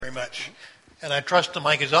very much. And I trust the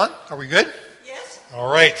mic is on. Are we good? Yes.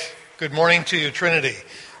 All right. Good morning to you, Trinity.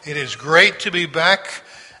 It is great to be back.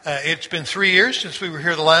 It's been 3 years since we were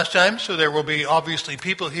here the last time, so there will be obviously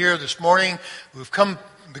people here this morning who've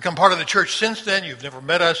become part of the church since then. You've never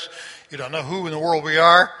met us. You don't know who in the world we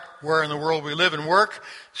are, where in the world we live and work.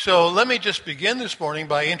 So let me just begin this morning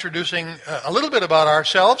by introducing a little bit about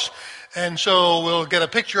ourselves. And so we'll get a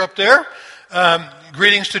picture up there.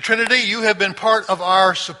 Greetings to Trinity. You have been part of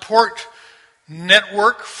our support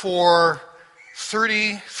network for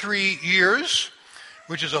 33 years,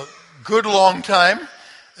 which is a good long time.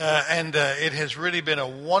 And it has really been a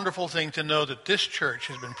wonderful thing to know that this church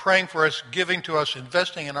has been praying for us, giving to us,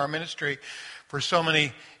 investing in our ministry for so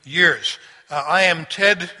many years. I am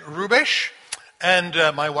Ted Rubesh, and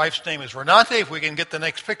my wife's name is Renate. If we can get the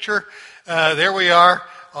next picture, there we are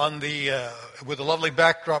on with a lovely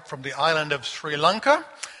backdrop from the island of Sri Lanka,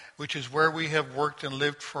 which is where we have worked and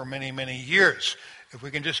lived for many, many years. If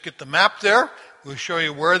we can just get the map there, we'll show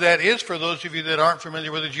you where that is for those of you that aren't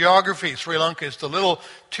familiar with the geography. Sri Lanka is the little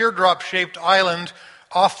teardrop-shaped island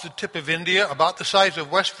off the tip of India, about the size of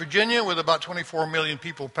West Virginia, with about 24 million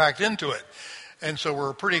people packed into it. And so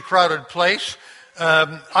we're a pretty crowded place.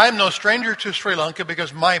 I'm no stranger to Sri Lanka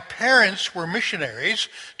because my parents were missionaries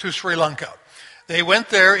to Sri Lanka. They went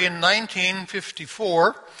there in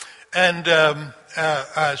 1954, and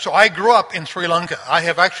so I grew up in Sri Lanka. I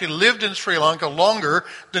have actually lived in Sri Lanka longer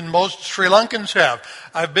than most Sri Lankans have.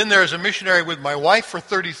 I've been there as a missionary with my wife for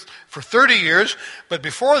 30 years, but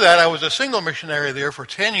before that I was a single missionary there for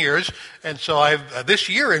 10 years, and so this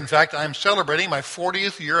year, in fact, I'm celebrating my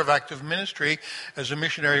 40th year of active ministry as a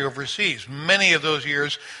missionary overseas. Many of those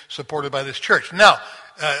years supported by this church. Now,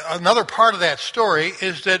 another part of that story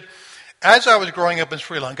is that as I was growing up in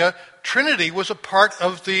Sri Lanka, Trinity was a part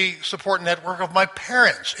of the support network of my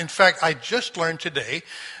parents. In fact, I just learned today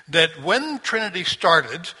that when Trinity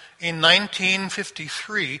started in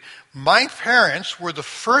 1953, my parents were the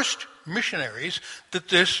first missionaries that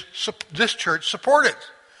this church supported.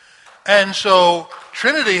 And so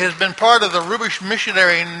Trinity has been part of the Rubish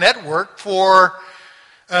Missionary Network for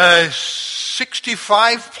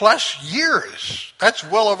 65 plus years. That's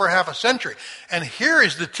well over half a century. And here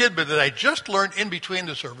is the tidbit that I just learned in between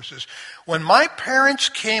the services. When my parents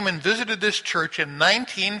came and visited this church in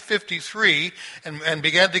 1953 and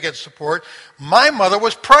began to get support, my mother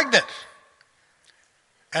was pregnant.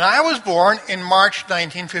 And I was born in March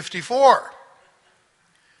 1954.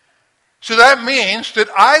 So that means that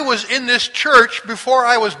I was in this church before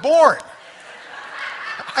I was born.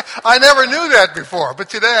 I never knew that before, but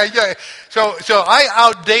today, so I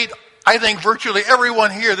outdate, I think, virtually everyone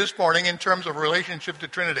here this morning in terms of relationship to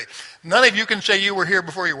Trinity. None of you can say you were here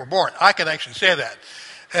before you were born. I can actually say that.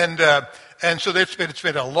 And so it's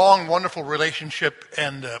been a long, wonderful relationship,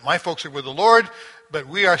 and my folks are with the Lord, but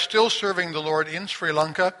we are still serving the Lord in Sri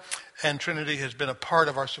Lanka, and Trinity has been a part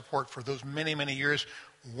of our support for those many, many years.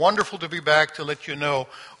 Wonderful to be back to let you know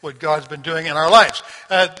what God's been doing in our lives.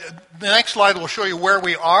 The next slide will show you where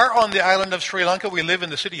we are on the island of Sri Lanka. We live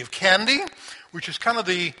in the city of Kandy, which is kind of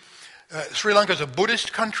Sri Lanka is a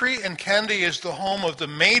Buddhist country, and Kandy is the home of the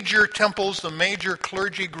major temples. The major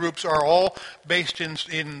clergy groups are all based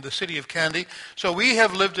in the city of Kandy. So we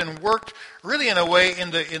have lived and worked really in a way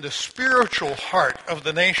in the spiritual heart of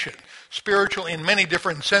the nation, spiritual in many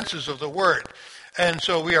different senses of the word. And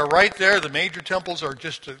so we are right there. The major temples are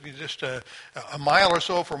just a mile or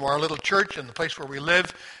so from our little church and the place where we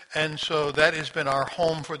live. And so that has been our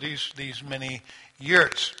home for these many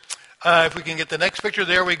years. If we can get the next picture,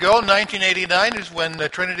 there we go. 1989 is when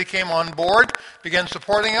Trinity came on board, began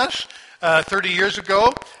supporting us 30 years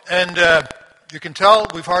ago. And you can tell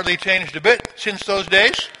we've hardly changed a bit since those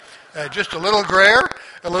days. Just a little grayer,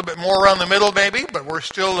 a little bit more around the middle maybe, but we're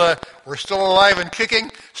still alive and kicking,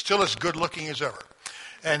 still as good looking as ever.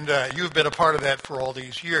 And you've been a part of that for all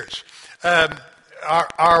these years.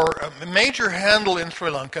 Our major handle in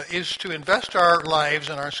Sri Lanka is to invest our lives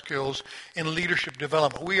and our skills in leadership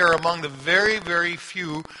development. We are among the very, very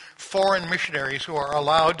few foreign missionaries who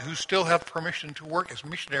still have permission to work as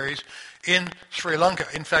missionaries in Sri Lanka.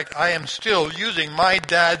 In fact, I am still using my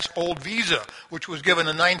dad's old visa, which was given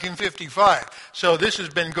in 1955. So this has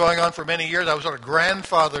been going on for many years. I was sort of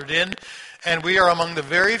grandfathered in. And we are among the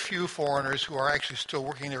very few foreigners who are actually still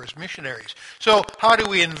working there as missionaries. So how do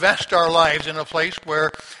we invest our lives in a place where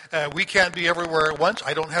We can't be everywhere at once.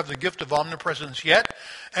 I don't have the gift of omnipresence yet.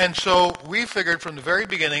 And so we figured from the very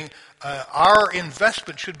beginning, our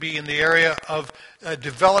investment should be in the area of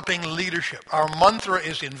developing leadership. Our mantra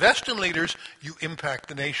is invest in leaders, you impact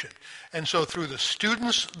the nation. And so through the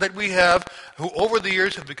students that we have, who over the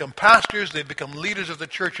years have become pastors, they've become leaders of the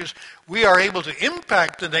churches, we are able to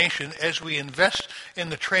impact the nation as we invest in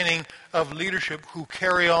the training of leadership who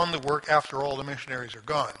carry on the work after all the missionaries are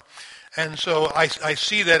gone. And so I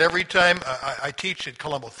see that every time I teach at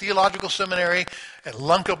Colombo Theological Seminary, at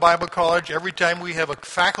Lunka Bible College, every time we have a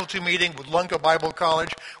faculty meeting with Lunka Bible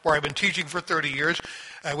College, where I've been teaching for 30 years,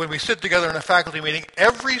 when we sit together in a faculty meeting,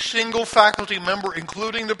 every single faculty member,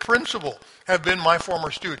 including the principal, have been my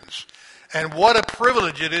former students. And what a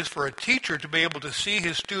privilege it is for a teacher to be able to see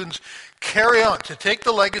his students carry on, to take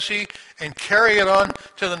the legacy and carry it on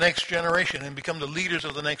to the next generation and become the leaders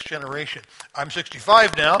of the next generation. I'm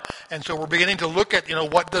 65 now, and so we're beginning to look at,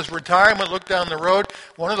 what does retirement look down the road?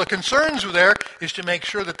 One of the concerns there is to make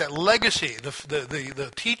sure that that legacy,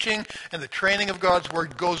 the teaching and the training of God's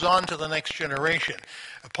Word goes on to the next generation.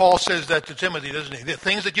 Paul says that to Timothy, doesn't he? The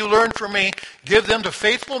things that you learned from me, give them to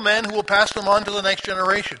faithful men who will pass them on to the next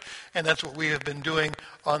generation. And that's what we have been doing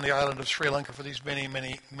on the island of Sri Lanka for these many,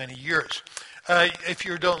 many, many years. If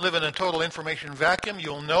you don't live in a total information vacuum,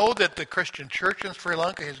 you'll know that the Christian church in Sri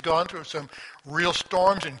Lanka has gone through some real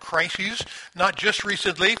storms and crises, not just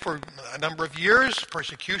recently, for a number of years.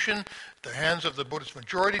 Persecution at the hands of the Buddhist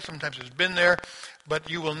majority sometimes has been there. But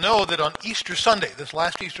you will know that on Easter Sunday, this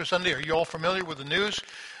last Easter Sunday, are you all familiar with the news?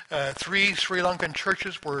 3 Sri Lankan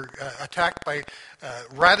churches were attacked by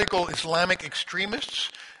radical Islamic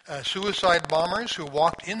extremists, suicide bombers who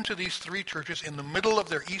walked into these 3 churches in the middle of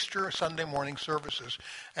their Easter Sunday morning services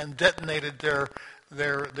and detonated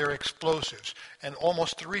their explosives. And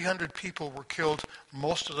almost 300 people were killed,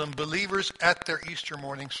 most of them believers, at their Easter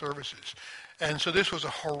morning services. And so this was a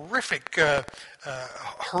horrific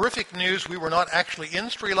news. We were not actually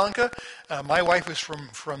in Sri Lanka. My wife is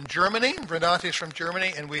from Germany. Renate is from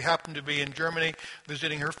Germany, and we happened to be in Germany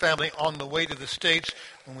visiting her family on the way to the States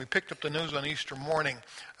when we picked up the news on Easter morning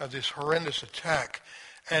of this horrendous attack.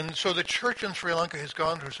 And so the church in Sri Lanka has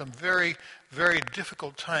gone through some very, very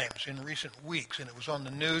difficult times in recent weeks, and it was on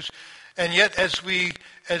the news. And yet, as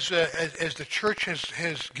the church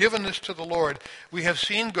has given this to the Lord, we have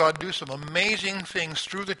seen God do some amazing things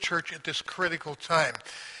through the church at this critical time.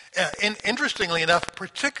 And interestingly enough,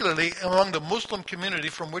 particularly among the Muslim community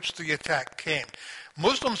from which the attack came.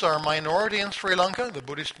 Muslims are a minority in Sri Lanka. The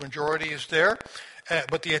Buddhist majority is there.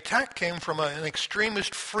 But the attack came from an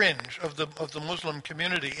extremist fringe of the Muslim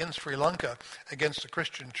community in Sri Lanka against the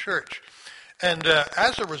Christian church. And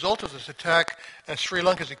as a result of this attack, Sri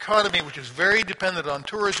Lanka's economy, which is very dependent on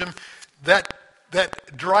tourism, that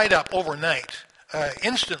dried up overnight.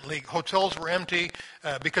 Instantly, hotels were empty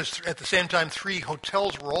because at the same time 3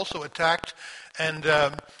 hotels were also attacked, and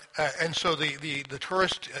so the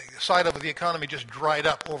tourist side of the economy just dried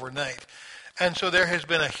up overnight. And so there has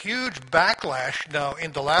been a huge backlash now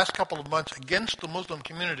in the last couple of months against the Muslim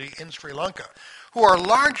community in Sri Lanka, who are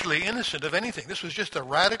largely innocent of anything. This was just a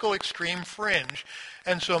radical extreme fringe.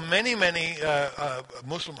 And so many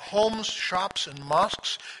Muslim homes, shops, and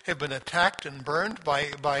mosques have been attacked and burned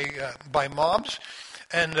by mobs.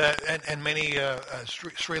 And many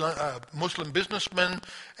Muslim businessmen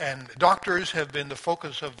and doctors have been the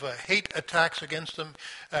focus of hate attacks against them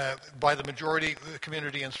by the majority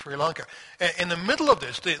community in Sri Lanka. In the middle of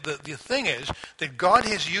this, the thing is that God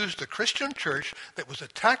has used the Christian church that was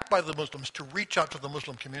attacked by the Muslims to reach out to the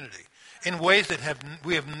Muslim community in ways that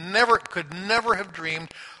we could never have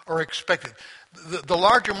dreamed or expected. The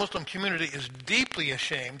larger Muslim community is deeply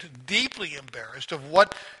ashamed, deeply embarrassed of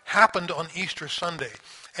what happened on Easter Sunday.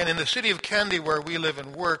 And in the city of Kandy, where we live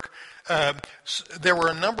and work, there were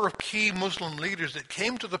a number of key Muslim leaders that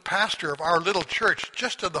came to the pastor of our little church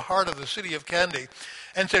just at the heart of the city of Kandy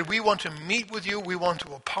and said, we want to meet with you. We want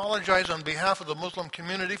to apologize on behalf of the Muslim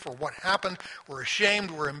community for what happened. We're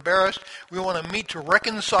ashamed. We're embarrassed. We want to meet to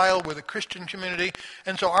reconcile with the Christian community.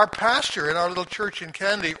 And so our pastor in our little church in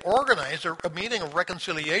Kandy organized a meeting of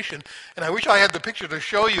reconciliation. And I wish I had the picture to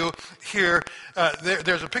show you here.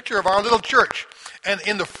 There's a picture of our little church. And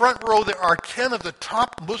in the front row, there are 10 of the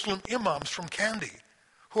top Muslim imams from Kandy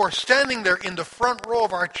who are standing there in the front row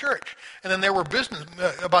of our church. And then there were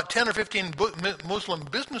about 10 or 15 Muslim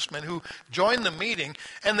businessmen who joined the meeting,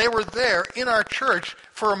 and they were there in our church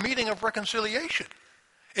for a meeting of reconciliation.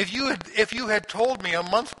 If you had told me a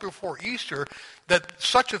month before Easter that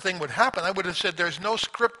such a thing would happen, I would have said there's no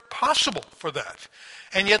script possible for that.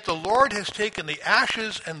 And yet the Lord has taken the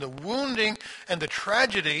ashes and the wounding and the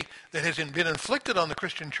tragedy that has been inflicted on the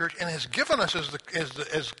Christian church and has given us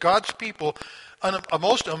as God's people a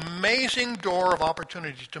most amazing door of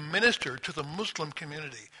opportunity to minister to the Muslim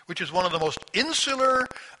community, which is one of the most insular,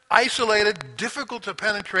 isolated, difficult to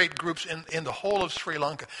penetrate groups in the whole of Sri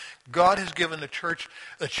Lanka. God has given the church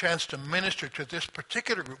a chance to minister to this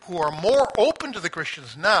particular group who are more open to the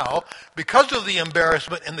Christians now because of the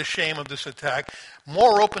embarrassment and the shame of this attack,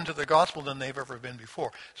 more open to the gospel than they've ever been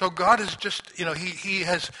before. So God is just,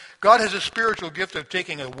 God has a spiritual gift of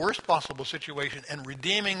taking a worst possible situation and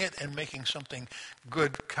redeeming it and making something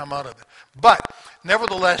good come out of it. But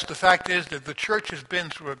nevertheless, the fact is that the church has been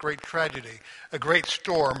through a great tragedy, a great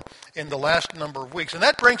storm in the last number of weeks. And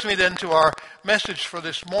that brings me then to our message for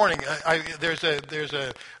this morning. There's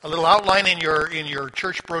a little outline in your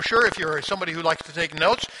church brochure. If you're somebody who likes to take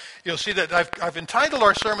notes, you'll see that I've entitled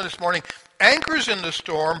our sermon this morning, Anchors in the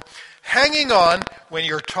Storm, Hanging On When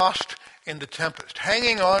You're Tossed in the Tempest.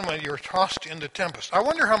 Hanging on when you're tossed in the tempest. I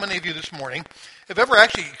wonder how many of you this morning have ever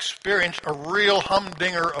actually experienced a real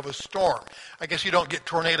humdinger of a storm. I guess you don't get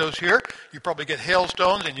tornadoes here. You probably get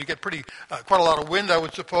hailstones and you get quite a lot of wind, I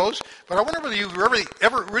would suppose. But I wonder whether you've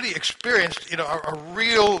ever really experienced, a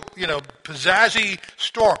real, pizzazzy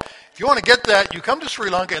storm. If you want to get that, you come to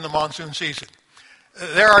Sri Lanka in the monsoon season.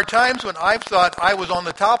 There are times when I've thought I was on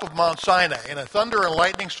the top of Mount Sinai in a thunder and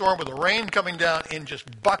lightning storm with the rain coming down in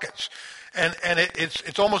just buckets. And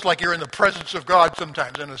it's almost like you're in the presence of God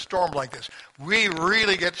sometimes in a storm like this. We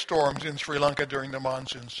really get storms in Sri Lanka during the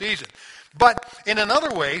monsoon season. But in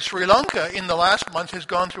another way, Sri Lanka in the last month has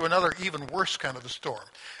gone through another even worse kind of a storm.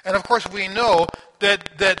 And of course we know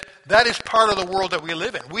that is part of the world that we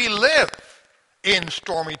live in. We live in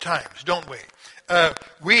stormy times, don't we?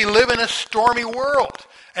 We live in a stormy world.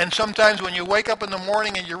 And sometimes when you wake up in the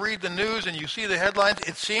morning and you read the news and you see the headlines,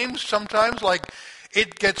 it seems sometimes like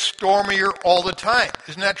it gets stormier all the time.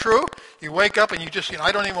 Isn't that true? You wake up and you just,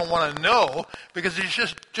 I don't even want to know because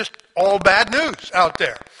it's just all bad news out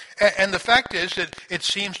there. And the fact is that it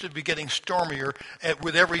seems to be getting stormier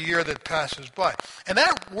with every year that passes by. And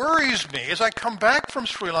that worries me as I come back from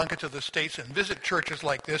Sri Lanka to the States and visit churches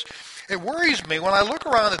like this. It worries me when I look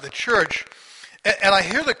around at the church and I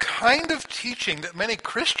hear the kind of teaching that many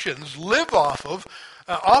Christians live off of,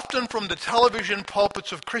 often from the television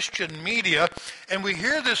pulpits of Christian media, and we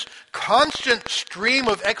hear this constant stream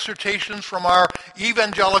of exhortations from our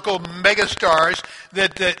evangelical megastars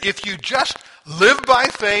that if you just live by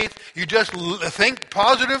faith, you just think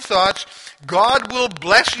positive thoughts, God will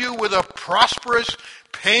bless you with a prosperous,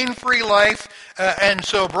 pain-free life. And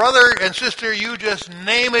so, brother and sister, you just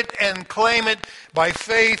name it and claim it by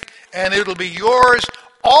faith, and it'll be yours.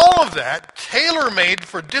 All of that tailor-made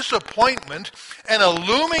for disappointment and a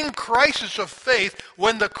looming crisis of faith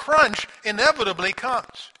when the crunch inevitably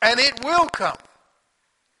comes. And it will come.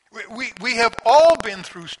 We have all been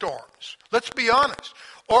through storms. Let's be honest.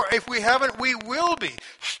 Or if we haven't, we will be.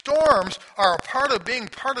 Storms are a part of being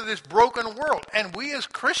part of this broken world. And we as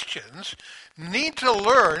Christians need to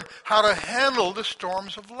learn how to handle the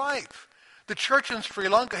storms of life. The church in Sri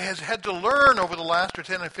Lanka has had to learn over the last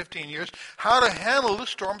 10 and 15 years how to handle the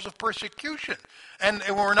storms of persecution. And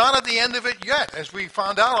we're not at the end of it yet, as we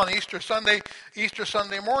found out on Easter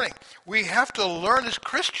Sunday morning. We have to learn as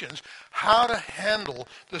Christians how to handle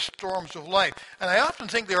the storms of life. And I often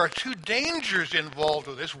think there are two dangers involved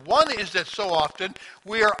with this. One is that so often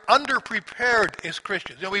we are underprepared as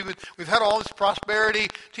Christians. We've had all this prosperity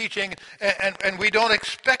teaching, and we don't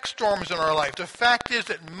expect storms in our life. The fact is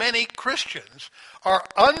that many Christians are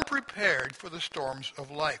unprepared for the storms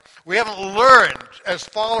of life. We haven't learned as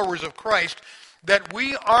followers of Christ that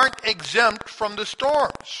we aren't exempt from the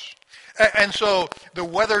storms. And so the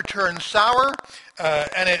weather turns sour,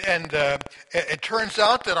 and it turns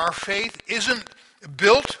out that our faith isn't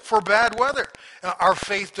built for bad weather. Our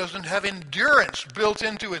faith doesn't have endurance built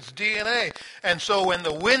into its DNA. And so when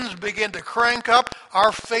the winds begin to crank up,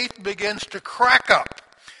 our faith begins to crack up.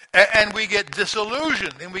 And we get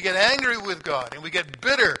disillusioned, and we get angry with God, and we get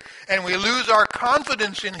bitter, and we lose our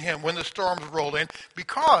confidence in Him when the storms roll in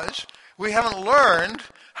because we haven't learned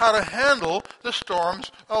how to handle the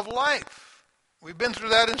storms of life. We've been through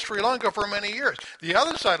that in Sri Lanka for many years. The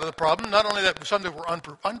other side of the problem, not only that sometimes we're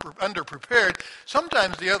underprepared,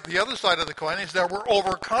 sometimes the other side of the coin is that we're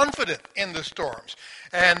overconfident in the storms.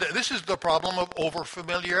 And this is the problem of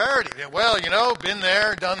overfamiliarity. Well, been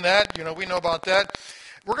there, done that, we know about that.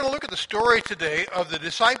 We're going to look at the story today of the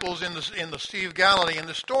disciples in the Sea of Galilee in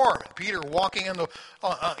the storm. Peter walking on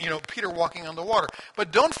the water.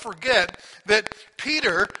 But don't forget that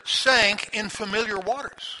Peter sank in familiar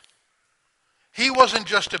waters. He wasn't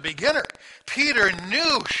just a beginner. Peter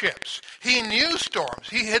knew ships. He knew storms.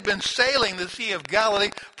 He had been sailing the Sea of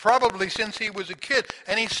Galilee probably since he was a kid,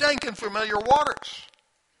 and he sank in familiar waters.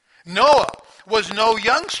 Noah was no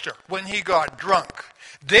youngster when he got drunk.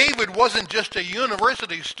 David wasn't just a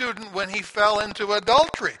university student when he fell into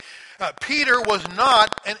adultery. Peter was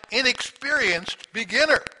not an inexperienced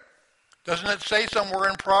beginner. Doesn't it say somewhere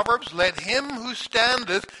in Proverbs, let him who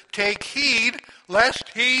standeth take heed lest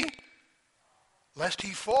he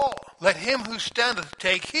fall. Let him who standeth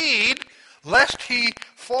take heed lest he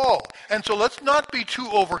fall. And so let's not be too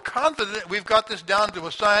overconfident. We've got this down to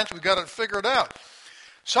a science. We've got it figured out.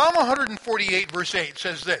 Psalm 148 verse 8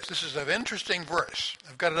 says this. This is an interesting verse.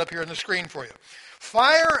 I've got it up here on the screen for you.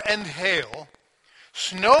 Fire and hail,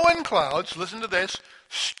 snow and clouds, listen to this,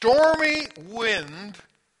 stormy wind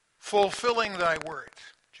fulfilling thy word.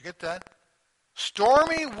 Did you get that?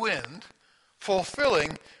 Stormy wind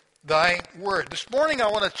fulfilling thy word. This morning I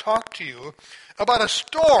want to talk to you about a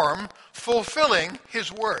storm fulfilling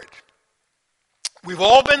his word. We've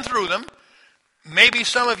all been through them. Maybe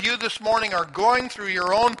some of you this morning are going through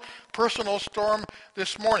your own personal storm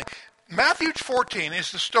this morning. Matthew 14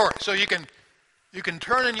 is the story. So you can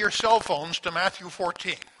turn in your cell phones to Matthew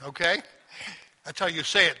 14, okay? That's how you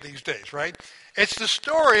say it these days, right? It's the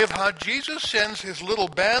story of how Jesus sends his little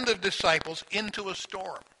band of disciples into a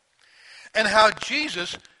storm and how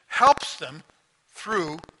Jesus helps them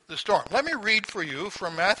through the storm. Let me read for you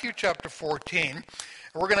from Matthew chapter 14.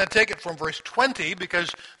 We're going to take it from verse 20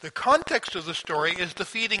 because the context of the story is the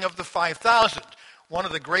feeding of the 5,000, one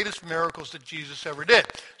of the greatest miracles that Jesus ever did.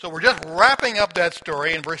 So we're just wrapping up that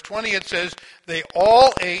story. In verse 20 it says, they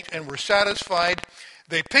all ate and were satisfied.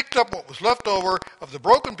 They picked up what was left over of the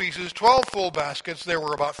broken pieces, 12 full baskets. There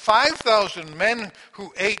were about 5,000 men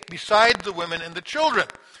who ate beside the women and the children.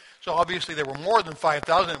 So obviously there were more than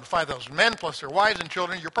 5,000, 5,000 men plus their wives and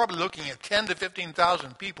children. You're probably looking at 10 to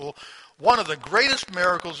 15,000 people. One of the greatest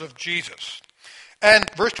miracles of Jesus. And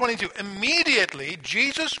verse 22, immediately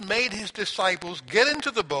Jesus made his disciples get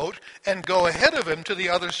into the boat and go ahead of him to the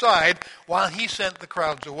other side while he sent the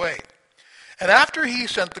crowds away. And after he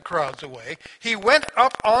sent the crowds away, he went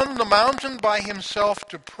up on the mountain by himself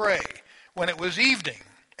to pray when it was evening,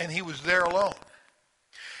 and he was there alone.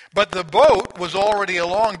 But the boat was already a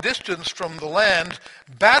long distance from the land,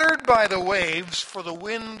 battered by the waves, for the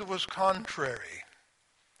wind was contrary.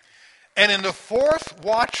 And in the fourth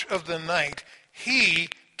watch of the night, he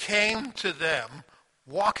came to them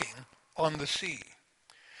walking on the sea.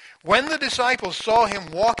 When the disciples saw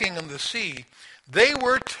him walking on the sea, they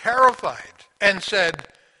were terrified and said,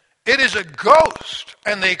 "It is a ghost,"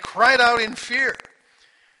 and they cried out in fear.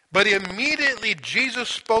 But immediately Jesus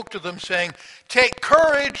spoke to them, saying, "Take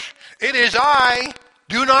courage, it is I,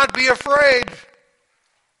 do not be afraid."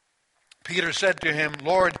 Peter said to him,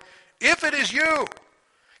 "Lord, if it is you,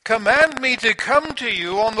 command me to come to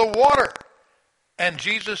you on the water." And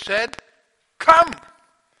Jesus said, "Come."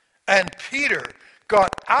 And Peter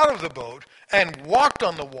got out of the boat and walked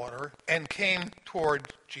on the water and came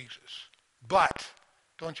toward Jesus. But,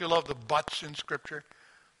 don't you love the buts in Scripture?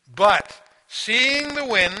 But, seeing the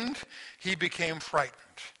wind, he became frightened.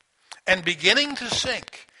 And beginning to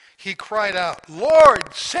sink, he cried out,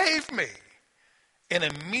 "Lord, save me!" And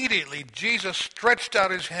immediately Jesus stretched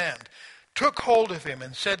out his hand, took hold of him,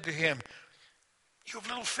 and said to him, "You have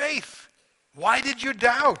little faith. Why did you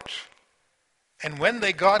doubt?" And when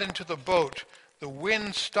they got into the boat, the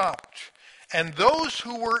wind stopped. And those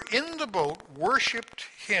who were in the boat worshipped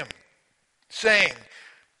him, saying,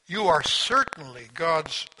 "You are certainly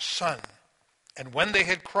God's Son." And when they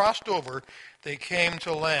had crossed over, they came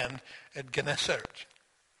to land at Gennesaret.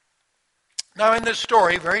 Now in this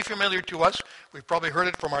story, very familiar to us, we've probably heard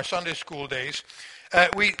it from our Sunday school days,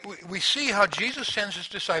 we see how Jesus sends his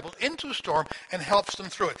disciples into a storm and helps them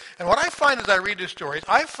through it. And what I find as I read this story is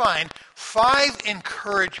I find 5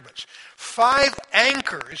 encouragements, 5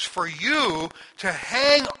 anchors for you to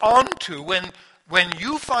hang on to when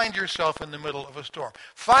you find yourself in the middle of a storm.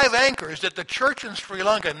 5 anchors that the church in Sri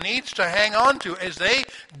Lanka needs to hang on to as they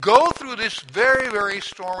go through this very, very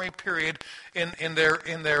stormy period in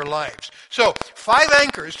their lives. So 5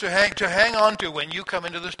 anchors to hang on to when you come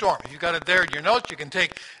into the storm. If you've got it there in your notes, you can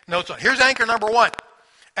take notes on. Here's anchor number 1.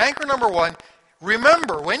 Anchor number 1,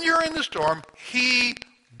 remember when you're in the storm, he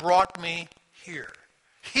brought me here.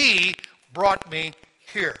 He brought me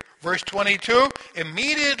here. Verse 22,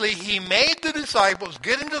 immediately he made the disciples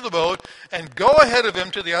get into the boat and go ahead of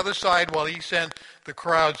him to the other side while he sent the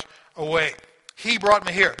crowds away. He brought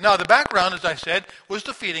me here. Now the background, as I said, was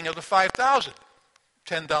the feeding of the 5,000,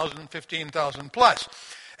 10,000, 15,000 plus.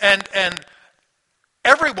 And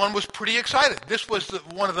everyone was pretty excited. This was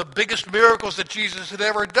one of the biggest miracles that Jesus had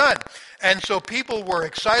ever done. And so people were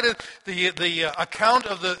excited. The account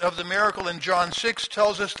of the miracle in John 6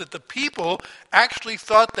 tells us that the people actually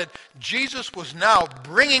thought that Jesus was now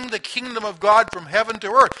bringing the kingdom of God from heaven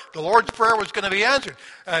to earth. The Lord's Prayer was going to be answered.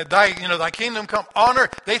 Thy kingdom come on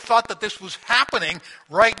earth. They thought that this was happening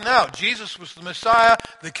right now. Jesus was the Messiah.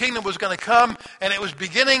 The kingdom was going to come. And it was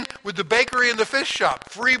beginning with the bakery and the fish shop.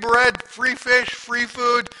 Free bread, free fish, free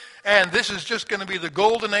food. And this is just going to be the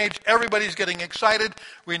golden age. Everybody's getting excited.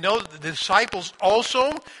 We know that the disciples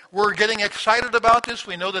also were getting excited about this.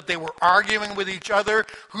 We know that they were arguing with each other.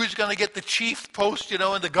 Who's going to get the chief post, in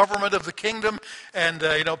the government of the kingdom? And,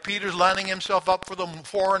 Peter's lining himself up for the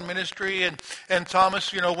foreign ministry. And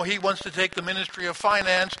Thomas, he wants to take the ministry of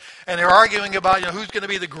finance. And they're arguing about, who's going to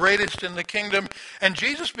be the greatest in the kingdom. And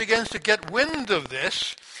Jesus begins to get wind of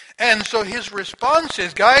this. And so his response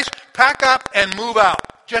is, guys, pack up and move out.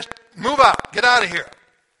 Just move out. Get out of here.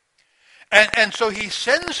 And so he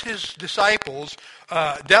sends his disciples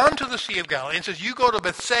down to the Sea of Galilee and says, you go to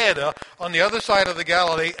Bethsaida on the other side of the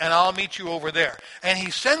Galilee and I'll meet you over there. And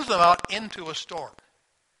he sends them out into a storm.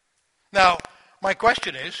 Now, my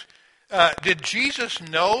question is, did Jesus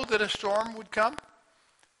know that a storm would come?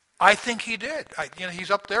 I think he did.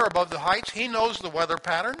 He's up there above the heights. He knows the weather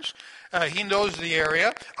patterns. He knows the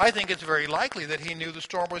area. I think it's very likely that he knew the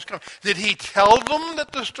storm was coming. Did he tell them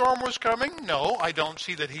that the storm was coming? No, I don't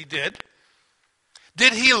see that he did.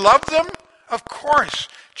 Did he love them? Of course,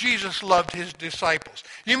 Jesus loved his disciples.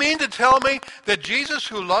 You mean to tell me that Jesus,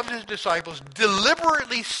 who loved his disciples,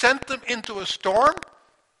 deliberately sent them into a storm?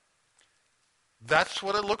 That's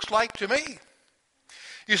what it looks like to me.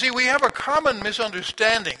 You see, we have a common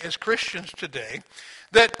misunderstanding as Christians today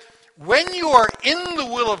that when you are in the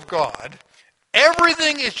will of God,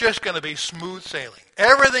 everything is just going to be smooth sailing.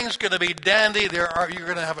 Everything's going to be dandy. You're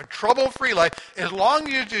going to have a trouble-free life as long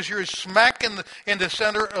as you're smack in the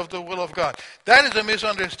center of the will of God. That is a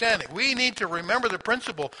misunderstanding. We need to remember the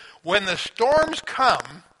principle. When the storms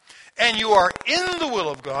come and you are in the will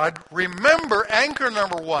of God, remember anchor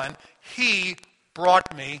number one, He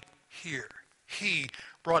brought me here. He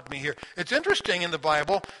brought me here. It's interesting in the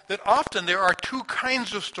Bible that often there are two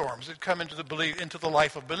kinds of storms that come into the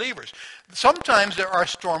life of believers. Sometimes there are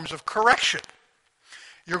storms of correction.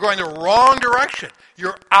 You're going the wrong direction.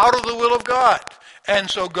 You're out of the will of God. And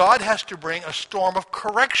so God has to bring a storm of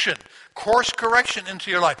correction, course correction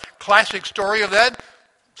into your life. Classic story of that,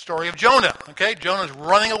 story of Jonah. Okay, Jonah's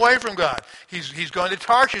running away from God. He's going to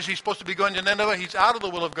Tarshish. He's supposed to be going to Nineveh. He's out of the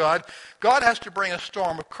will of God. God has to bring a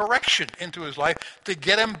storm of correction into his life to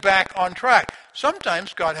get him back on track.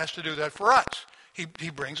 Sometimes God has to do that for us.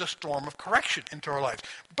 He brings a storm of correction into our lives.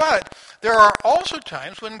 But there are also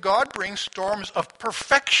times when God brings storms of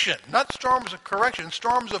perfection, not storms of correction,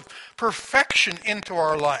 storms of perfection into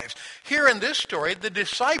our lives. Here in this story, the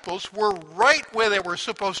disciples were right where they were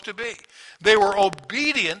supposed to be. They were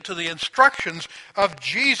obedient to the instructions of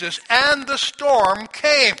Jesus, and the storm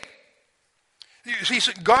came. You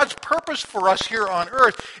see, God's purpose for us here on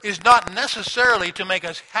earth is not necessarily to make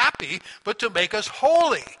us happy, but to make us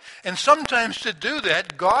holy. And sometimes to do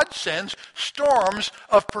that, God sends storms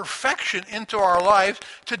of perfection into our lives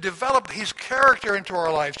to develop His character into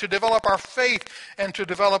our lives, to develop our faith, and to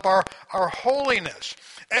develop our holiness.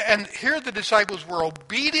 And here the disciples were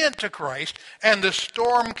obedient to Christ, and the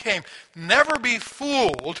storm came. Never be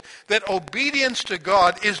fooled that obedience to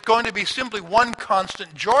God is going to be simply one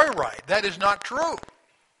constant joyride. That is not true.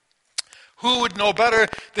 Who would know better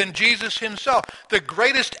than Jesus himself? The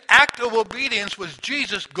greatest act of obedience was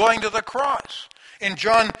Jesus going to the cross. In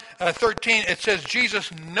John 13, it says,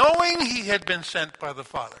 Jesus, knowing he had been sent by the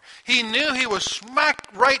Father. He knew he was smack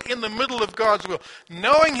right in the middle of God's will.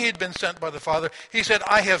 Knowing he had been sent by the Father, he said,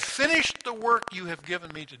 I have finished the work you have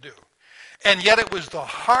given me to do. And yet it was the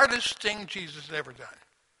hardest thing Jesus had ever done.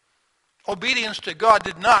 Obedience to God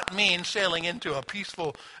did not mean sailing into a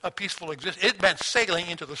peaceful existence. It meant sailing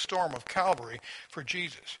into the storm of Calvary for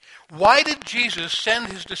Jesus. Why did Jesus send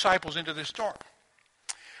his disciples into this storm?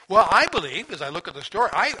 Well, I believe, as I look at the story,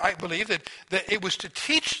 I believe that it was to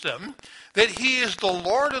teach them that he is the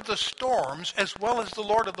Lord of the storms as well as the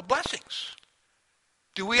Lord of the blessings.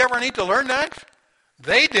 Do we ever need to learn that?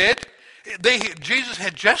 They did. Jesus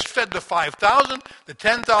had just fed the 5,000, the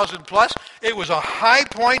 10,000 plus. It was a high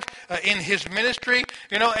point in his ministry,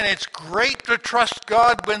 and it's great to trust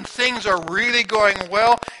God when things are really going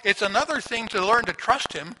well. It's another thing to learn to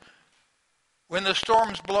trust him when the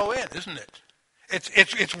storms blow in, isn't it?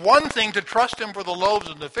 It's one thing to trust him for the loaves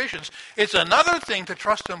and the fishes. It's another thing to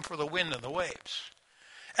trust him for the wind and the waves.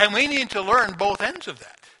 And we need to learn both ends of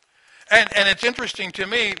that. And it's interesting to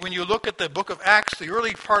me, when you look at the book of Acts, the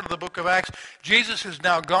early part of the book of Acts, Jesus has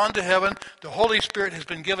now gone to heaven. The Holy Spirit has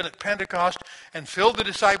been given at Pentecost and filled the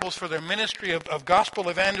disciples for their ministry of gospel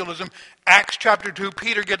evangelism. Acts chapter 2,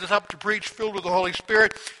 Peter gets up to preach, filled with the Holy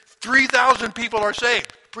Spirit. 3,000 people are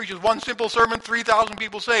saved. Preaches one simple sermon, 3,000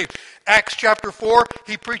 people saved. Acts chapter 4,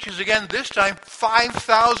 he preaches again. This time,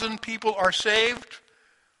 5,000 people are saved.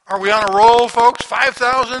 Are we on a roll, folks?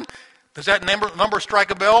 5,000? Does that number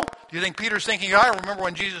strike a bell? Do you think Peter's thinking, I remember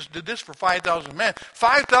when Jesus did this for 5,000 men.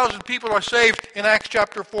 5,000 people are saved in Acts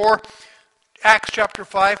chapter 4. Acts chapter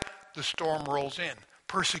 5, the storm rolls in.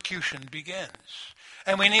 Persecution begins.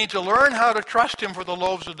 And we need to learn how to trust him for the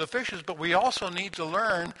loaves and the fishes, but we also need to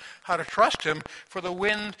learn how to trust him for the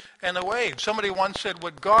wind and the waves. Somebody once said,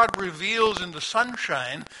 what God reveals in the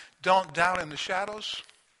sunshine, don't doubt in the shadows.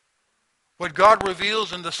 What God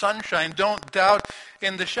reveals in the sunshine, don't doubt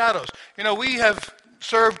in the shadows. We have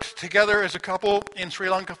served together as a couple in Sri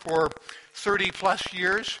Lanka for 30 plus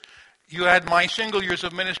years. You add my single years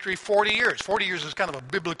of ministry, 40 years. 40 years is kind of a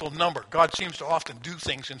biblical number. God seems to often do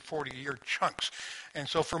things in 40-year chunks. And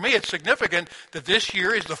so for me, it's significant that this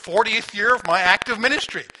year is the 40th year of my active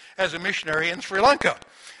ministry as a missionary in Sri Lanka.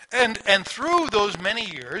 And through those many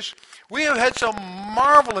years, we have had some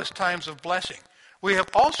marvelous times of blessing. We have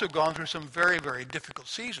also gone through some very, very difficult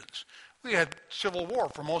seasons. We had civil war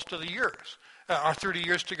for most of the years. Our 30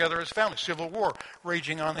 years together as family, civil war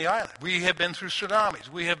raging on the island. We have been through tsunamis.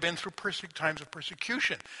 We have been through times of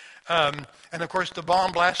persecution. And of course, the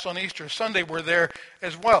bomb blasts on Easter Sunday were there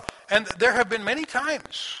as well. And there have been many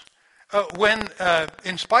times when,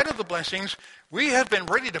 in spite of the blessings, we have been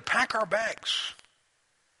ready to pack our bags.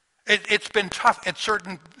 It's been tough at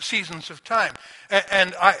certain seasons of time,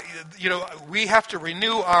 and we have to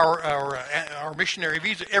renew our missionary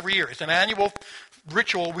visa every year. It's an annual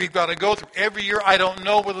ritual we've got to go through every year. I don't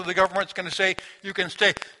know whether the government's going to say you can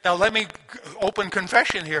stay. Now, let me open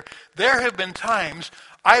confession here. There have been times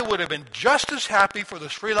I would have been just as happy for the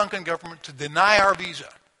Sri Lankan government to deny our visa.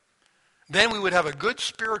 Then we would have a good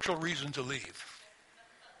spiritual reason to leave.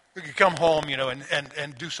 We could come home,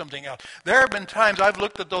 and do something else. There have been times I've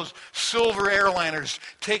looked at those silver airliners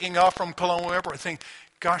taking off from Colombo Airport and think,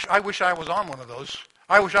 gosh, I wish I was on one of those.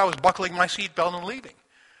 I wish I was buckling my seatbelt and leaving.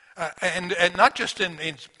 And not just in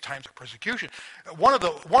times of persecution. One of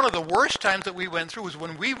the worst times that we went through was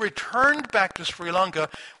when we returned back to Sri Lanka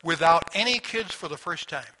without any kids for the first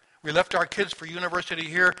time. We left our kids for university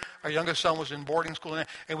here. Our youngest son was in boarding school.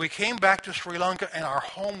 And we came back to Sri Lanka, and our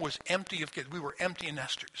home was empty of kids. We were empty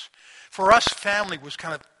nesters. For us, family was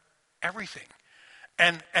kind of everything.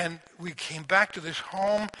 And we came back to this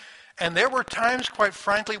home, and there were times, quite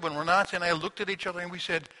frankly, when Renata and I looked at each other and we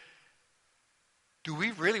said, do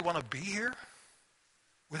we really want to be here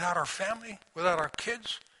without our family, without our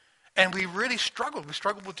kids? And we really struggled. We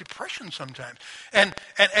struggled with depression sometimes. And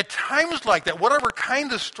at times like that, whatever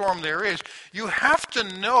kind of storm there is, you have to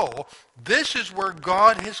know this is where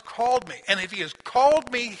God has called me. And if he has called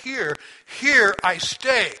me here I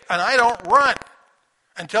stay. And I don't run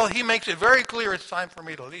until he makes it very clear it's time for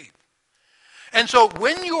me to leave. And so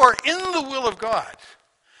when you are in the will of God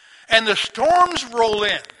and the storms roll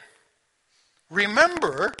in,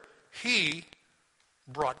 remember, he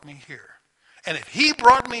brought me here. And if he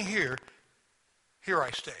brought me here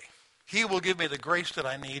I stay. He will give me the grace that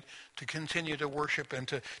I need to continue to worship and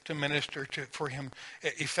to minister for him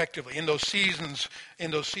effectively in those seasons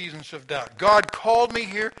of doubt. God called me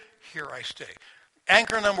here I stay.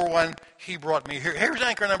 Anchor number 1, he brought me here. Here's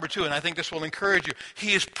anchor number 2, and I think this will encourage you.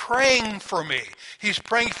 He is praying for me. He's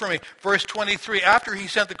praying for me. Verse 23, after he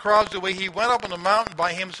sent the crowds away, he went up on the mountain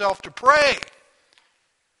by himself to pray.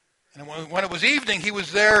 And when it was evening, he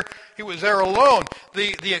was there alone.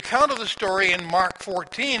 The account of the story in Mark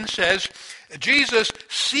 14 says, Jesus,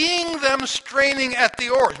 seeing them straining at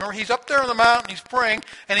the oars. Remember, he's up there on the mountain, he's praying,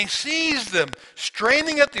 and he sees them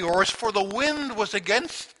straining at the oars, for the wind was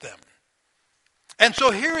against them. And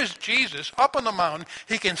so here is Jesus up on the mountain.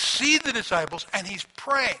 He can see the disciples, and he's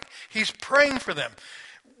praying. He's praying for them.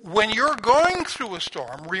 when you're going through a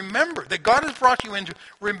storm, remember that God has brought you into,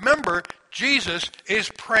 remember Jesus is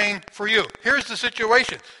praying for you. Here's the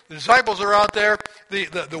situation. The disciples are out there,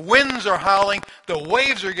 the winds are howling, the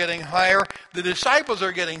waves are getting higher, the disciples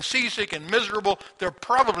are getting seasick and miserable. They're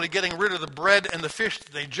probably getting rid of the bread and the fish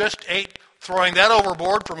that they just ate, throwing that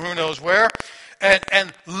overboard from who knows where.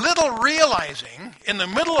 And little realizing in the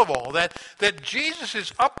middle of all that Jesus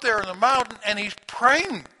is up there in the mountain and he's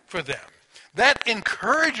praying for them. That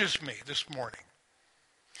encourages me this morning.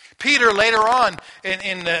 Peter, later on,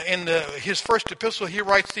 in his first epistle, he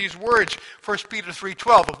writes these words, 1 Peter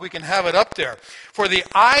 3:12, if we can have it up there. For the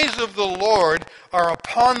eyes of the Lord are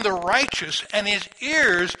upon the righteous, and his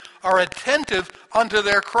ears are attentive unto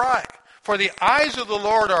their cry. For the eyes of the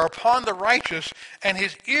Lord are upon the righteous, and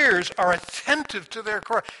his ears are attentive to their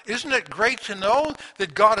cry. Isn't it great to know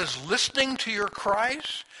that God is listening to your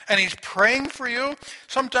cries, and he's praying for you?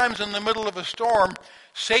 Sometimes in the middle of a storm,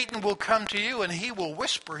 Satan will come to you, and he will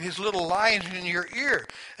whisper his little lies in your ear.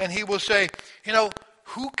 And he will say,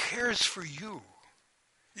 who cares for you?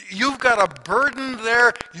 You've got a burden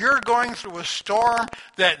there. You're going through a storm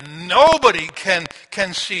that nobody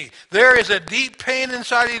can see. There is a deep pain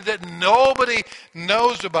inside of you that nobody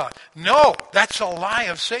knows about. No, that's a lie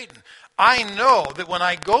of Satan. I know that when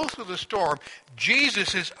I go through the storm,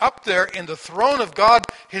 Jesus is up there in the throne of God,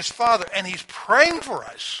 his Father, and he's praying for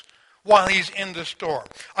us while he's in the storm.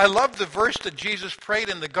 I love the verse that Jesus prayed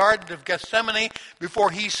in the Garden of Gethsemane before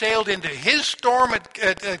he sailed into his storm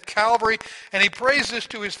at Calvary. And he prays this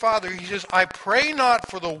to his Father. He says, I pray not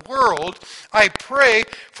for the world, I pray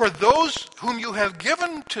for those whom you have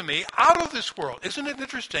given to me out of this world. Isn't it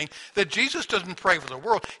interesting that Jesus doesn't pray for the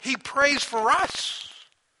world? He prays for us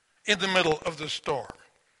in the middle of the storm.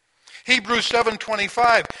 Hebrews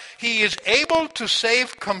 7:25, he is able to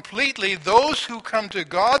save completely those who come to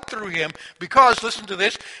God through him because, listen to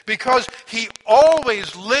this, because he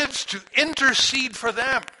always lives to intercede for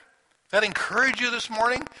them. That encourage you this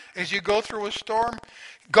morning as you go through a storm?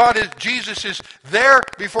 Jesus is there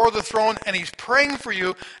before the throne and he's praying for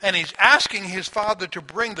you and he's asking his Father to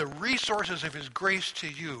bring the resources of his grace to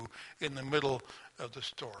you in the middle of the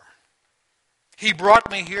storm. He brought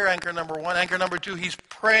me here, anchor number 1. Anchor number 2, he's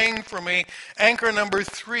praying for me. Anchor number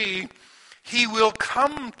 3, he will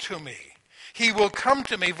come to me. He will come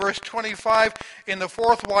to me. Verse 25, in the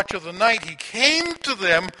fourth watch of the night, he came to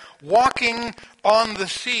them walking on the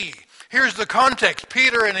sea. Here's the context.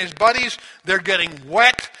 Peter and his buddies, they're getting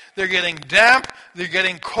wet, they're getting damp, they're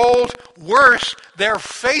getting cold. Worse, their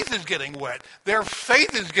faith is getting wet. Their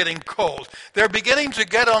faith is getting cold. They're beginning to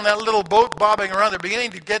get on that little boat bobbing around. They're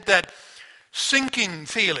beginning to get that sinking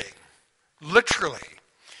feeling, literally.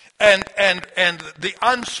 And the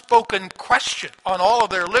unspoken question on all of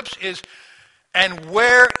their lips is, and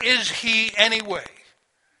where is he anyway?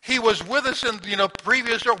 He was with us in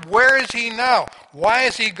previous year. Where is he now? Why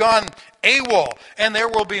has he gone AWOL? And there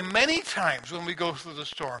will be many times when we go through the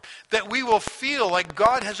storm that we will feel like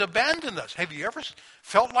God has abandoned us. Have you ever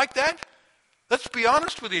felt like that? Let's be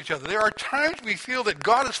honest with each other. There are times we feel that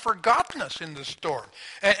God has forgotten us in the storm.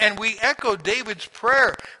 And we echo David's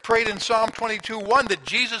prayer, prayed in Psalm 22:1, that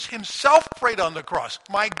Jesus himself prayed on the cross.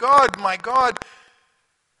 My God,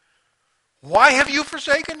 why have you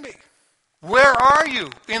forsaken me? Where are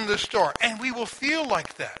you in the storm? And we will feel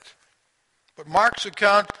like that. But Mark's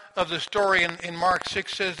account of the story in Mark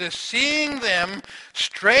 6 says this, seeing them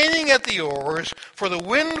straining at the oars, for the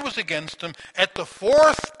wind was against them, at the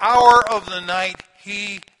fourth hour of the night,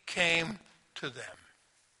 he came to them.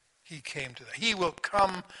 He came to them. He will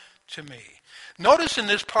come to me. Notice in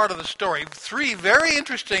this part of the story, 3 very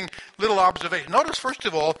interesting little observations. Notice, first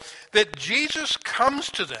of all, that Jesus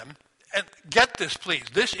comes to them, and get this, please,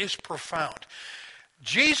 this is profound.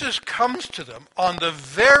 Jesus comes to them on the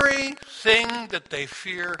very thing that they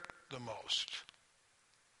fear the most.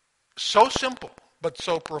 So simple, but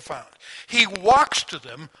so profound. He walks to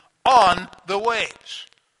them on the waves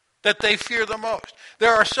that they fear the most.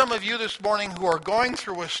 There are some of you this morning who are going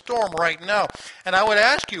through a storm right now, and I would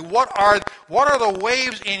ask you, what are the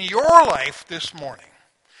waves in your life this morning?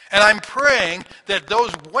 And I'm praying that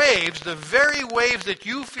those waves, the very waves that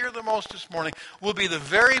you fear the most this morning, will be the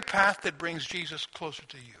very path that brings Jesus closer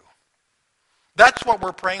to you. That's what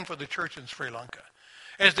we're praying for the church in Sri Lanka.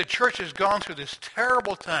 As the church has gone through this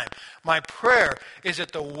terrible time, my prayer is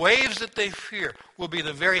that the waves that they fear will be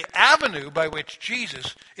the very avenue by which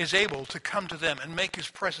Jesus is able to come to them and make his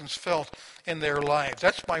presence felt in their lives.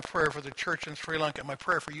 That's my prayer for the church in Sri Lanka, my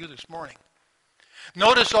prayer for you this morning.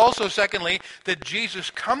 Notice also, secondly, that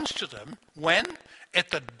Jesus comes to them when?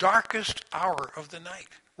 At the darkest hour of the night.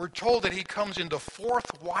 We're told that he comes in the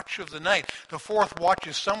fourth watch of the night. The fourth watch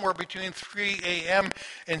is somewhere between 3 a.m.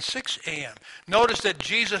 and 6 a.m. Notice that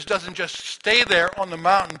Jesus doesn't just stay there on the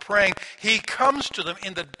mountain praying. He comes to them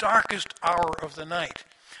in the darkest hour of the night.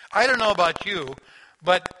 I don't know about you,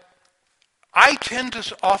 but I tend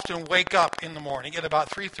to often wake up in the morning at about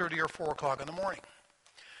 3:30 or 4 o'clock in the morning.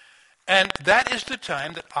 And that is the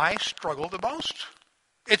time that I struggle the most.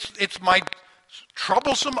 It's my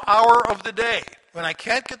troublesome hour of the day when I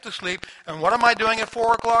can't get to sleep. And what am I doing at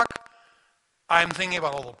 4 o'clock? I'm thinking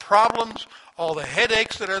about all the problems, all the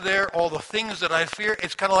headaches that are there, all the things that I fear.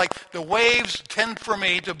 It's kind of like the waves tend for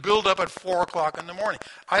me to build up at 4 o'clock in the morning.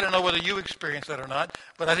 I don't know whether you experience that or not,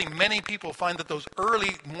 but I think many people find that those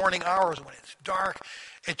early morning hours when it's dark,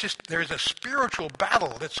 there's a spiritual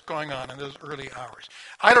battle that's going on in those early hours.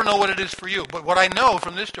 I don't know what it is for you, but what I know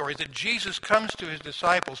from this story is that Jesus comes to his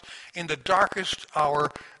disciples in the darkest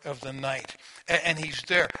hour of the night, and he's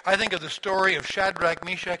there. I think of the story of Shadrach,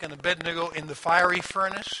 Meshach, and Abednego in the fiery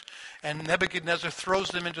furnace, and Nebuchadnezzar throws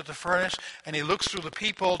them into the furnace, and he looks through the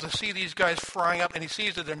peephole to see these guys frying up, and he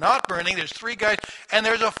sees that they're not burning. There's 3 guys, and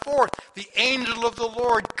there's a 4th. The angel of the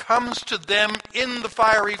Lord comes to them in the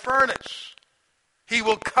fiery furnace. He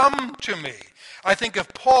will come to me. I think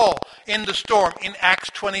of Paul in the storm in Acts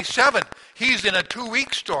 27. He's in a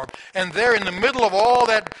 2-week storm, and there in the middle of all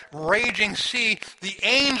that raging sea, the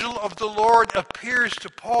angel of the Lord appears to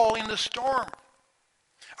Paul in the storm.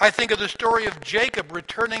 I think of the story of Jacob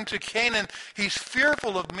returning to Canaan. He's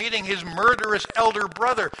fearful of meeting his murderous elder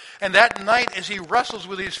brother. And that night, as he wrestles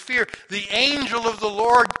with his fear, the angel of the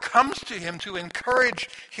Lord comes to him to encourage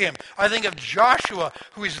him. I think of Joshua,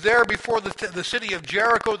 who is there before the city of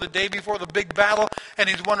Jericho the day before the big battle, and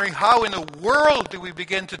he's wondering, how in the world do we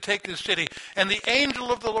begin to take this city? And the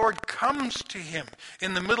angel of the Lord comes to him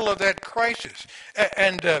in the middle of that crisis.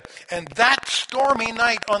 And that stormy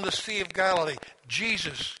night on the Sea of Galilee,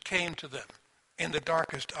 Jesus came to them in the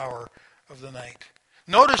darkest hour of the night.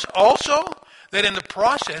 Notice also that in the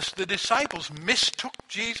process, the disciples mistook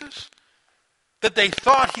Jesus, that they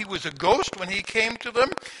thought he was a ghost when he came to them.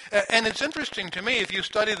 And it's interesting to me, if you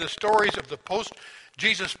study the stories of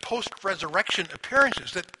Jesus' post-resurrection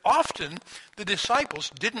appearances, that often the disciples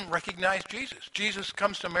didn't recognize Jesus. Jesus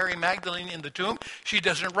comes to Mary Magdalene in the tomb. She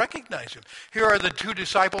doesn't recognize him. Here are the 2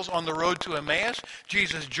 disciples on the road to Emmaus.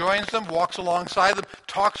 Jesus joins them, walks alongside them,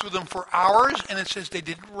 talks with them for hours, and it says they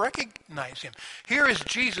didn't recognize him. Here is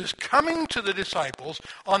Jesus coming to the disciples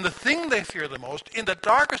on the thing they fear the most in the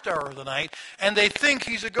darkest hour of the night, and they think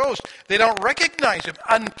he's a ghost. They don't recognize him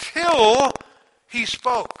until he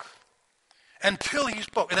spoke. Until he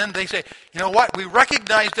spoke. And then they say, you know what? We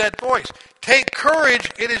recognize that voice. Take courage.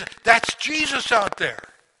 That's Jesus out there.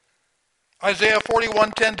 Isaiah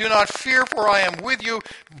 41:10, do not fear, for I am with you.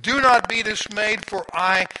 Do not be dismayed, for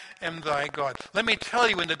I am thy God. Let me tell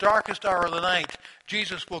you, in the darkest hour of the night,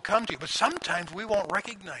 Jesus will come to you. But sometimes we won't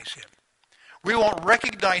recognize him. We won't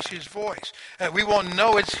recognize his voice. We won't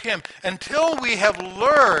know it's him until we have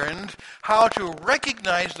learned how to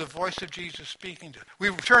recognize the voice of Jesus speaking to us.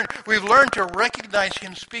 We've learned to recognize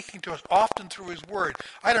him speaking to us often through his word.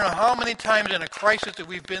 I don't know how many times in a crisis that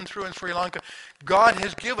we've been through in Sri Lanka, God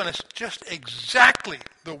has given us just exactly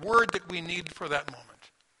the word that we need for that moment.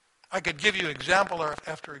 I could give you example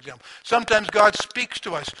after example. Sometimes God speaks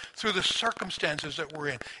to us through the circumstances that we're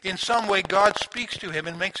in. In some way, God speaks to him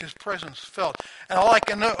and makes his presence felt. And all I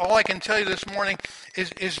can tell you this morning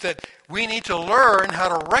is that we need to learn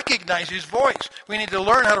how to recognize his voice. We need to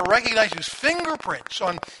learn how to recognize his fingerprints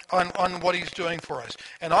on what he's doing for us.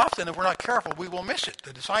 And often, if we're not careful, we will miss it.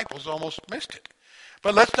 The disciples almost missed it.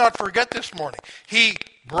 But let's not forget this morning. He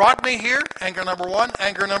brought me here, anchor number 1.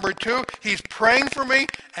 Anchor number 2, he's praying for me.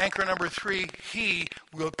 Anchor number 3, he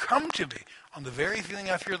will come to me on the very feeling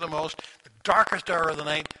I fear the most, the darkest hour of the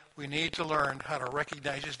night. We need to learn how to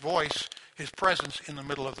recognize his voice, his presence in the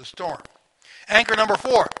middle of the storm. Anchor number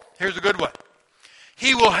 4, here's a good one.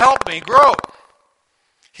 He will help me grow.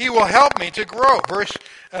 He will help me to grow. Verse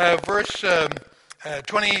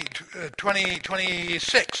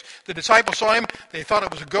 26. The disciples saw him. They thought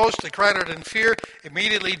it was a ghost. They cried out in fear.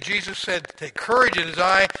 Immediately Jesus said, take courage, it is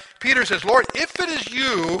I. Peter says, Lord, if it is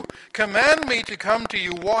you, command me to come to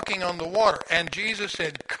you walking on the water. And Jesus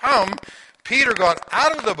said, come. Peter got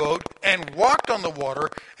out of the boat and walked on the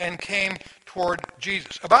water and came toward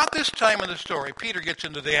Jesus. About this time in the story, Peter gets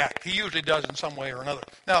into the act. He usually does in some way or another.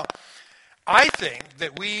 Now, I think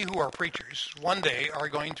that we who are preachers one day are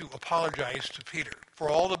going to apologize to Peter for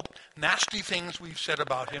all nasty things we've said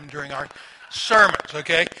about him during our sermons,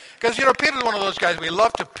 okay? Because, Peter's one of those guys, we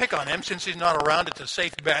love to pick on him. Since he's not around, it's a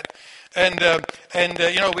safe bet. And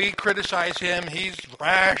we criticize him. He's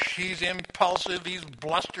rash, he's impulsive, he's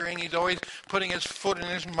blustering, he's always putting his foot in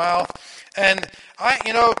his mouth. And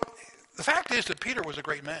the fact is that Peter was a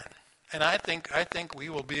great man. And I think we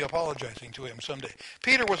will be apologizing to him someday.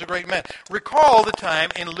 Peter was a great man. Recall the time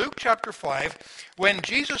in Luke chapter 5 when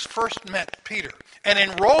Jesus first met Peter and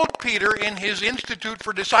enrolled Peter in his Institute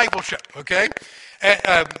for Discipleship, okay?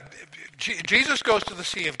 Jesus goes to the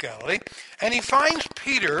Sea of Galilee, and he finds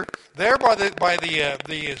Peter there by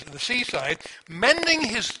the seaside, mending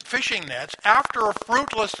his fishing nets after a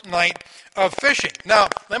fruitless night of fishing. Now,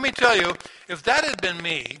 let me tell you, if that had been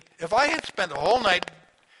me, if I had spent a whole night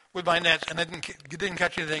with my nets and I didn't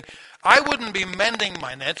catch anything, I wouldn't be mending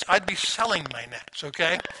my nets. I'd be selling my nets,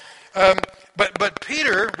 okay? But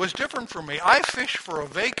Peter was different from me. I fished for a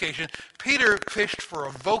vacation. Peter fished for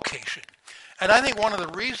a vocation. And I think one of the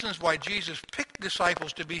reasons why Jesus picked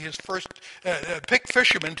disciples to be his first, picked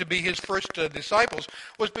fishermen to be his first disciples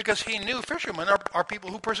was because he knew fishermen are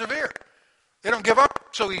people who persevere. They don't give up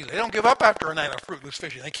so easily. They don't give up after a night of fruitless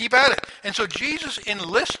fishing. They keep at it. And so Jesus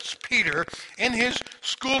enlists Peter in his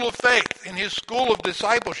school of faith, in his school of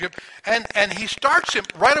discipleship, and he starts him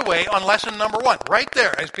right away on lesson number 1, right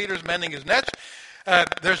there as Peter's mending his nets.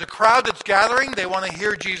 There's a crowd that's gathering. They want to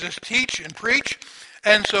hear Jesus teach and preach.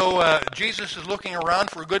 And so Jesus is looking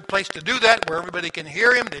around for a good place to do that, where everybody can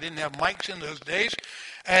hear him. They didn't have mics in those days.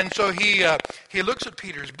 And so he looks at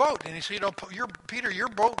Peter's boat, and he says, Peter, your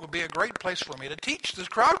boat would be a great place for me to teach this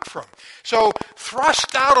crowd from. So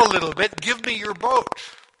thrust out a little bit, give me your boat.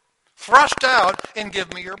 Thrust out and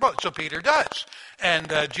give me your boat. So Peter does.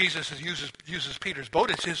 And Jesus uses Peter's boat.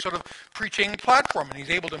 It's his sort of preaching platform, and he's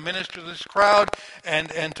able to minister to this crowd and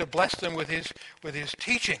to bless them with his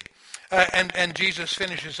teaching. And Jesus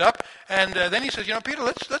finishes up, and then he says, Peter,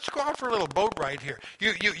 let's go out for a little boat ride here.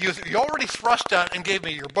 You already thrust out and gave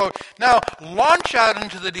me your boat. Now launch out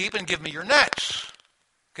into the deep and give me your nets.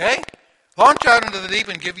 Okay? Launch out into the deep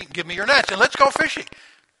and give me your nets, and let's go fishing.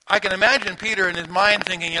 I can imagine Peter in his mind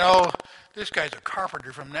thinking, this guy's a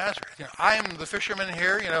carpenter from Nazareth. I'm the fisherman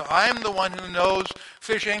here. I'm the one who knows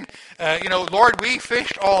fishing. Lord, we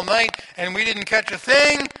fished all night and we didn't catch a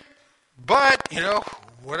thing, but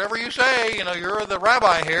whatever you say, you're the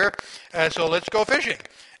rabbi here, so let's go fishing.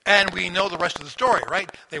 And we know the rest of the story,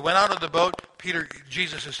 right? They went out of the boat.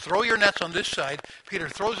 Jesus says, throw your nets on this side. Peter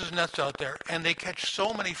throws his nets out there, and they catch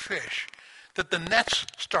so many fish that the nets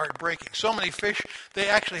start breaking. So many fish, they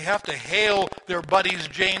actually have to hail their buddies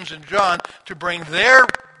James and John to bring their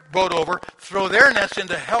boat over, throw their nets in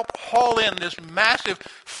to help haul in this massive,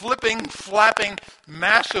 flapping,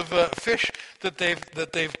 massive fish that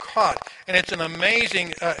they've caught. And it's an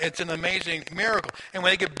amazing miracle. And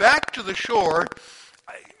when they get back to the shore,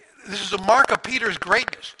 this is a mark of Peter's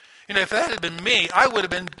greatness. If that had been me, I would have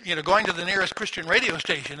been, going to the nearest Christian radio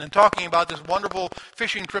station and talking about this wonderful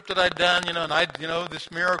fishing trip that I'd done, and this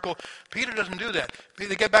miracle. Peter doesn't do that.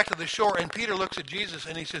 They get back to the shore, and Peter looks at Jesus,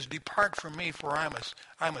 and he says, "Depart from me, for I'm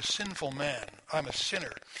a sinful man. I'm a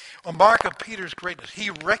sinner." A mark of Peter's greatness. He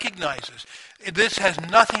recognizes this has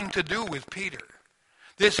nothing to do with Peter.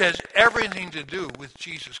 This has everything to do with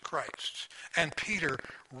Jesus Christ. And Peter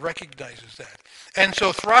recognizes that. And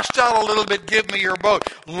so thrust out a little bit, give me your boat.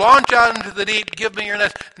 Launch out into the deep, give me your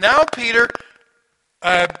nets. Now, Peter,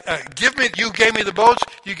 you gave me the boats,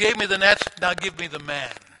 you gave me the nets, now give me the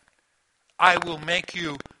man. I will make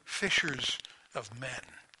you fishers of men.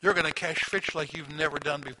 You're going to catch fish like you've never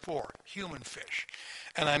done before, human fish.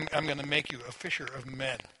 And I'm going to make you a fisher of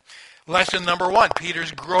men. Lesson number 1,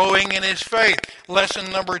 Peter's growing in his faith.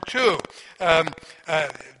 Lesson number 2,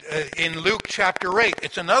 in Luke chapter 8,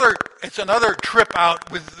 it's another trip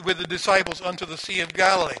out with the disciples unto the Sea of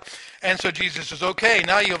Galilee. And so Jesus says, okay,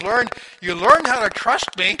 now you learned how to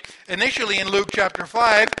trust me initially in Luke chapter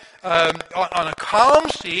 5 on a calm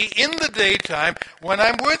sea in the daytime when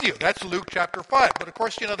I'm with you. That's Luke chapter 5. But of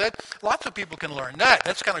course, that lots of people can learn that.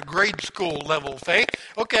 That's kind of grade school level faith.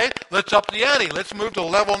 Okay, let's up the ante. Let's move to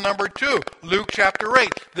level number 2, Luke chapter 8.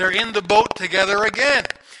 They're in the boat together again.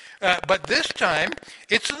 But this time,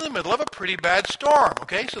 it's in the middle of a pretty bad storm.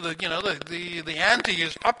 Okay, so the ante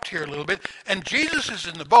is upped here a little bit, and Jesus is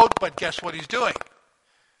in the boat. But guess what he's doing?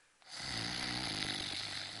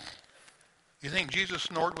 You think Jesus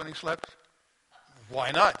snored when he slept?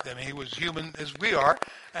 Why not? I mean, he was human as we are.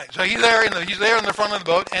 So he's there in the front of the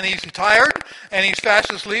boat, and he's tired, and he's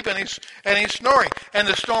fast asleep, and he's snoring. And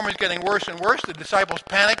the storm is getting worse and worse. The disciples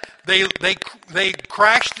panic. They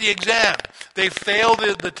crash the exam. They fail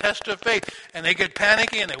the test of faith, and they get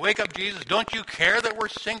panicky, and they wake up Jesus. Don't you care that we're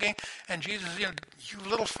sinking? And Jesus, you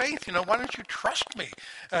little faith, why don't you trust me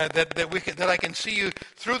that I can see you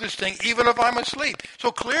through this thing, even if I'm asleep?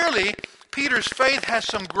 So clearly, Peter's faith has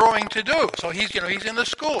some growing to do. So he's in the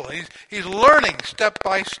school. He's learning step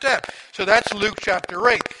by step. So that's Luke chapter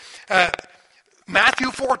 8.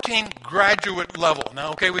 Matthew 14, graduate level.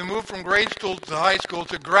 Now, okay, we move from grade school to high school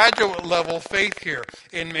to graduate level faith here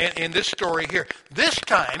in this story here. This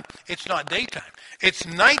time, it's not daytime. It's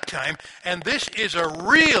nighttime, and this is a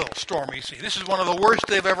real stormy sea. This is one of the worst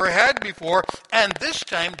they've ever had before, and this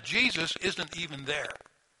time, Jesus isn't even there.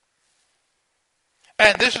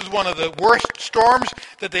 And this is one of the worst storms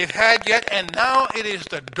that they've had yet, and now it is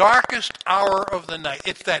the darkest hour of the night.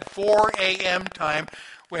 It's that 4 a.m. time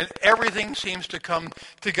when everything seems to come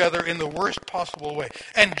together in the worst possible way.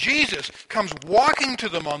 And Jesus comes walking to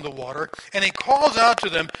them on the water, and he calls out to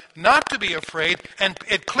them not to be afraid, and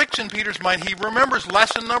it clicks in Peter's mind. He remembers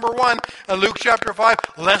lesson number 1, Luke chapter 5,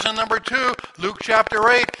 lesson number 2, Luke chapter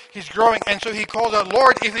 8. He's growing, and so he calls out,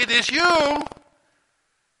 Lord, if it is you,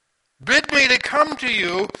 bid me to come to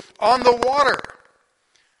you on the water.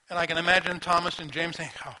 And I can imagine Thomas and James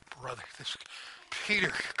saying, oh, brother, this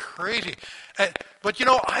Peter, crazy. But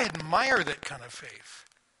I admire that kind of faith.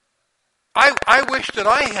 I wish that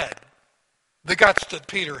I had the guts that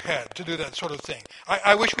Peter had to do that sort of thing.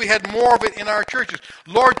 I wish we had more of it in our churches.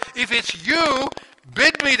 Lord, if it's you,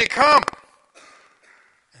 bid me to come.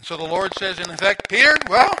 And so the Lord says, in effect, Peter,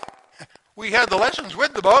 well, we had the lessons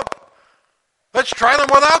with the boat. Let's try them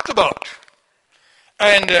without the boat.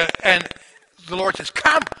 And the Lord says,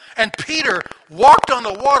 come. And Peter walked on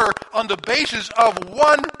the water on the basis of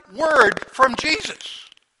one word from Jesus.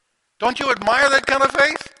 Don't you admire that kind of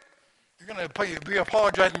faith? You're going to be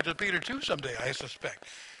apologizing to Peter too someday, I suspect.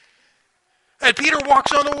 And Peter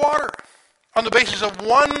walks on the water on the basis of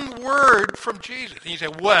one word from Jesus. And you say,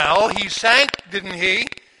 well, he sank, didn't he?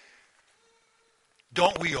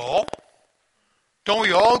 Don't we all? Don't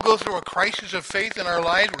we all go through a crisis of faith in our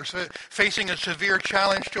lives? We're facing a severe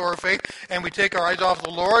challenge to our faith, and we take our eyes off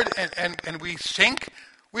the Lord, and we sink.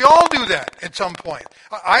 We all do that at some point.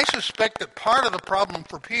 I suspect that part of the problem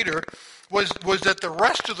for Peter was that the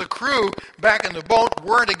rest of the crew back in the boat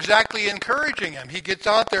weren't exactly encouraging him. He gets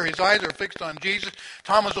out there, his eyes are fixed on Jesus.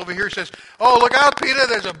 Thomas over here says, oh, look out, Peter,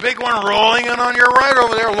 there's a big one rolling in on your right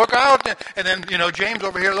over there, look out. And then, James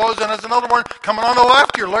over here, and there's another one coming on the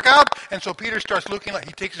left here, look out. And so Peter starts looking like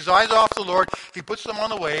he takes his eyes off the Lord, he puts them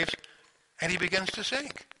on the waves, and he begins to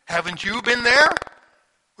sink. Haven't you been there?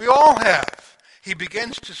 We all have. He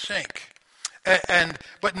begins to sink.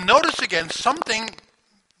 But notice again something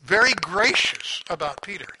very gracious about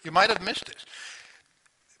Peter. You might have missed this.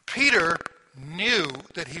 Peter knew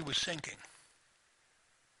that he was sinking.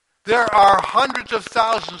 There are hundreds of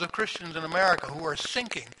thousands of Christians in America who are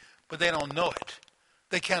sinking, but they don't know it.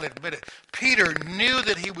 They can't admit it. Peter knew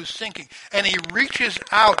that he was sinking, and he reaches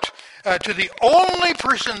out to the only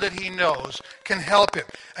person that he knows can help him.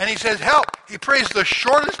 And he says, help. He prays the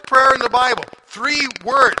shortest prayer in the Bible. 3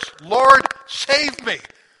 words, Lord, save me.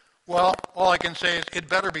 Well, all I can say is it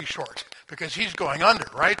better be short, because he's going under,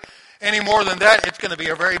 right? Any more than that, it's going to be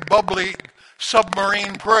a very bubbly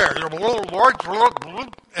submarine prayer. Lord,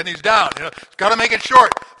 and he's down. It's got to make it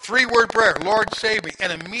short. 3-word prayer, Lord, save me.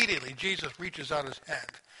 And immediately Jesus reaches out his hand,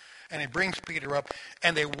 and he brings Peter up,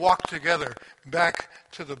 and they walk together back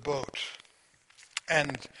to the boat.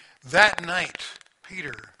 And that night,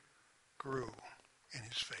 Peter grew in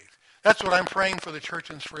his faith. That's what I'm praying for the church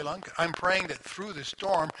in Sri Lanka. I'm praying that through this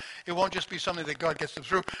storm, it won't just be something that God gets them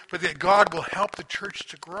through, but that God will help the church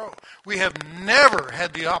to grow. We have never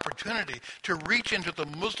had the opportunity to reach into the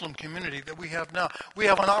Muslim community that we have now. We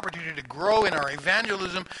have an opportunity to grow in our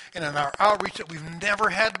evangelism and in our outreach that we've never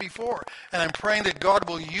had before. And I'm praying that God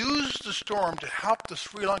will use the storm to help the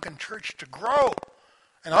Sri Lankan church to grow,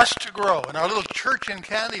 and us to grow, and our little church in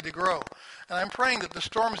Kandy to grow. And I'm praying that the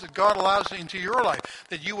storms that God allows into your life,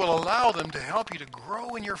 that you will allow them to help you to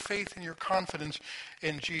grow in your faith and your confidence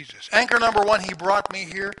in Jesus. Anchor number 1, he brought me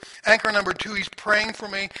here. Anchor number 2, he's praying for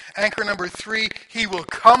me. Anchor number 3, he will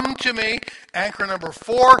come to me. Anchor number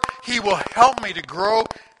 4, he will help me to grow.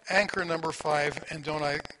 Anchor number 5, and don't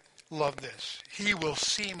I love this, he will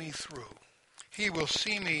see me through. He will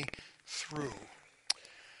see me through.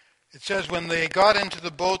 It says, when they got into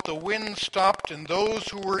the boat, the wind stopped, and those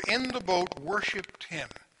who were in the boat worshipped him,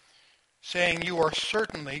 saying, you are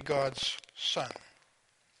certainly God's son.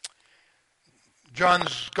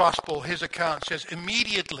 John's gospel, his account says,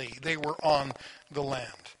 immediately they were on the land.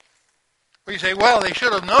 Well, you say, well, they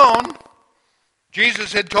should have known.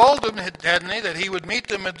 Jesus had told them, hadn't he, that he would meet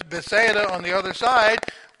them at Bethsaida on the other side.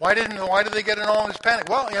 Why did they get in all this panic?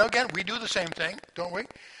 Well, again, we do the same thing, don't we?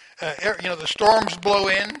 The storms blow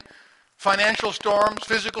in, financial storms,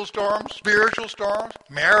 physical storms, spiritual storms,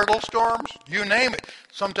 marital storms, you name it.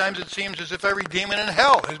 Sometimes it seems as if every demon in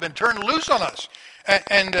hell has been turned loose on us,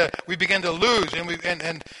 and we begin to lose, and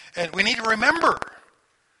we need to remember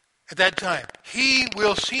at that time, he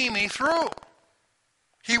will see me through.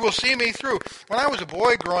 He will see me through. When I was a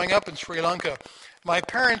boy growing up in Sri Lanka, my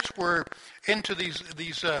parents were into these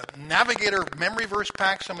Navigator memory verse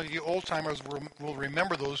packs. Some of you old-timers will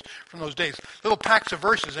remember those from those days. Little packs of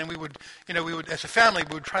verses, and we would, as a family,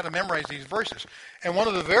 we would try to memorize these verses. And one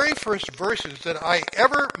of the very first verses that I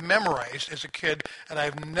ever memorized as a kid, and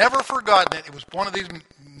I've never forgotten it, it was one of these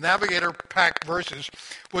Navigator pack verses,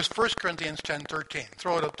 was 1 Corinthians 10:13.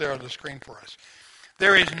 Throw it up there on the screen for us.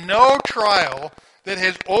 There is no trial that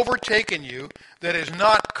has overtaken you that is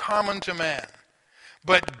not common to man.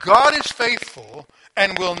 But God is faithful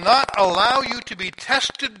and will not allow you to be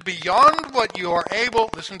tested beyond what you are able,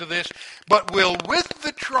 listen to this, but will with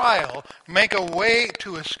the trial make a way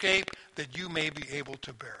to escape that you may be able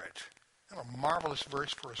to bear it. What a marvelous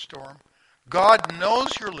verse for a storm. God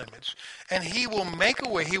knows your limits, and he will make a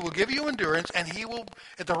way. He will give you endurance, and he will,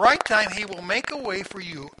 at the right time, he will make a way for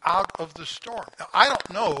you out of the storm. Now, I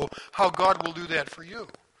don't know how God will do that for you.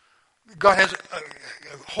 God has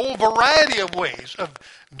a whole variety of ways of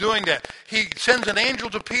doing that. He sends an angel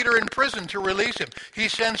to Peter in prison to release him. He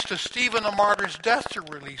sends to Stephen a martyr's death to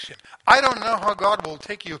release him. I don't know how God will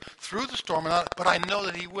take you through the storm, but I know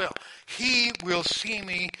that he will. He will see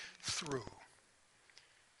me through.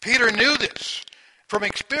 Peter knew this from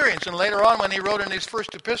experience, and later on when he wrote in his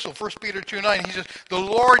first epistle, 1 Peter 2:9, he says, the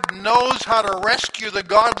Lord knows how to rescue the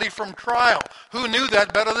godly from trial. Who knew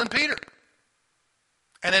that better than Peter?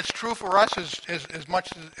 And it's true for us as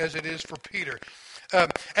much as it is for Peter.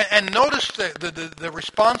 And notice the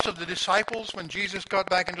response of the disciples when Jesus got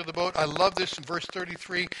back into the boat. I love this in verse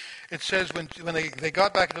 33. It says when they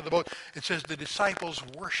got back into the boat, it says the disciples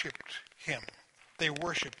worshipped him. They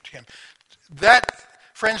worshipped him.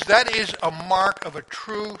 Friends, that is a mark of a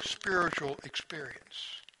true spiritual experience.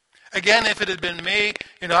 Again, if it had been me,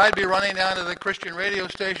 I'd be running down to the Christian radio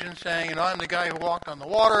station saying, I'm the guy who walked on the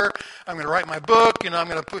water. I'm going to write my book. I'm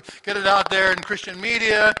going to get it out there in Christian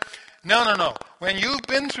media. No. When you've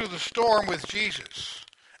been through the storm with Jesus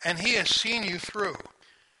and he has seen you through,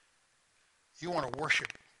 you want to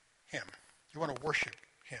worship him. You want to worship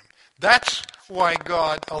him. That's why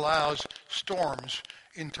God allows storms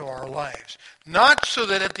into our lives. Not so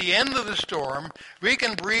that at the end of the storm, we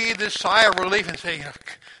can breathe this sigh of relief and say,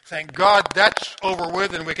 thank God that's over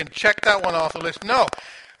with and we can check that one off the list. No.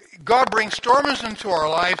 God brings storms into our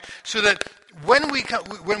lives so that when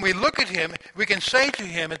we look at him, we can say to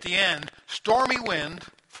him at the end, stormy wind,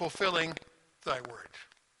 fulfilling thy word.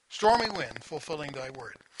 Stormy wind, fulfilling thy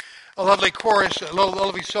word. A lovely chorus, a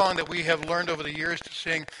lovely song that we have learned over the years to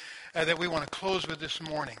sing that we want to close with this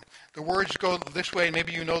morning. The words go this way,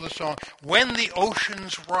 maybe you know the song. When the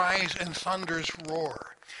oceans rise and thunders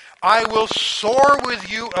roar, I will soar with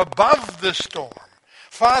you above the storm.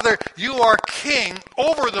 Father, you are king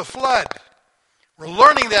over the flood. We're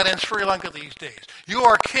learning that in Sri Lanka these days. You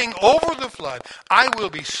are king over the flood. I will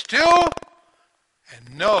be still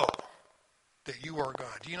and know that you are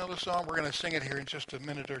God. Do you know the song? We're going to sing it here in just a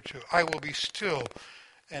minute or two. I will be still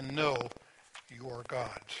and know you are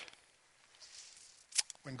God.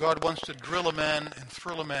 When God wants to drill a man and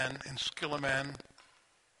thrill a man and skill a man,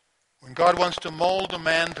 when God wants to mold a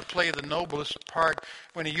man to play the noblest part,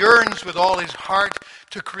 when he yearns with all his heart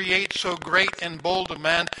to create so great and bold a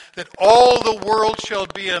man that all the world shall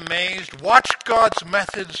be amazed, watch God's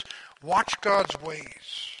methods, watch God's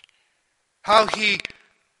ways. How he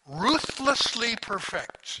ruthlessly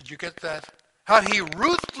perfects. Did you get that? How he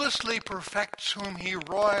ruthlessly perfects whom he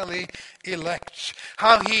royally elects.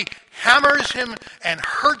 How he hammers him and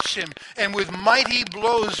hurts him, and with mighty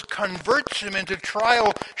blows converts him into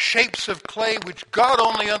trial shapes of clay which God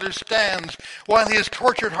only understands, while his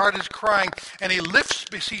tortured heart is crying, and he lifts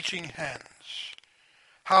beseeching hands.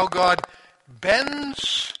 How God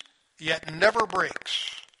bends yet never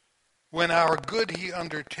breaks when our good he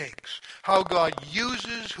undertakes. How God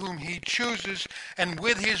uses whom he chooses, and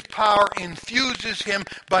with his power infuses him,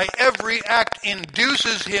 by every act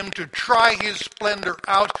induces him to try his splendor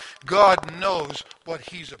out. God knows what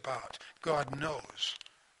he's about. God knows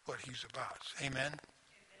what he's about. Amen?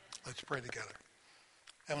 Let's pray together.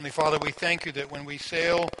 Heavenly Father, we thank you that when we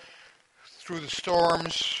sail through the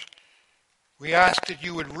storms, we ask that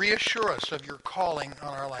you would reassure us of your calling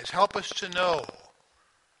on our lives. Help us to know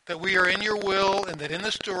that we are in your will and that in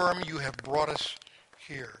the storm you have brought us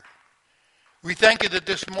here. We thank you that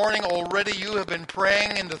this morning already you have been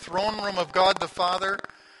praying in the throne room of God the Father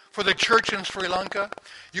for the church in Sri Lanka.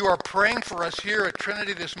 You are praying for us here at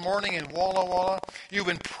Trinity this morning in Walla Walla. You've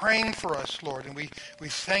been praying for us, Lord, and we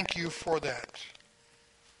thank you for that.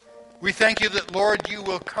 We thank you that, Lord, you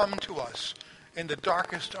will come to us in the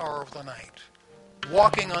darkest hour of the night,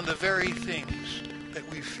 walking on the very things that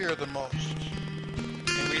we fear the most.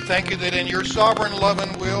 And we thank you that in your sovereign love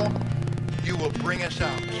and will, you will bring us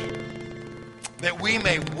out, that we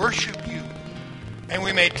may worship you and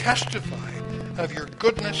we may testify of your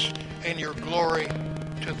goodness and your glory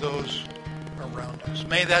to those around us.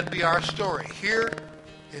 May that be our story here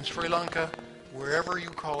in Sri Lanka, wherever you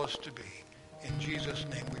call us to be. In Jesus'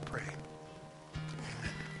 name we pray. Amen.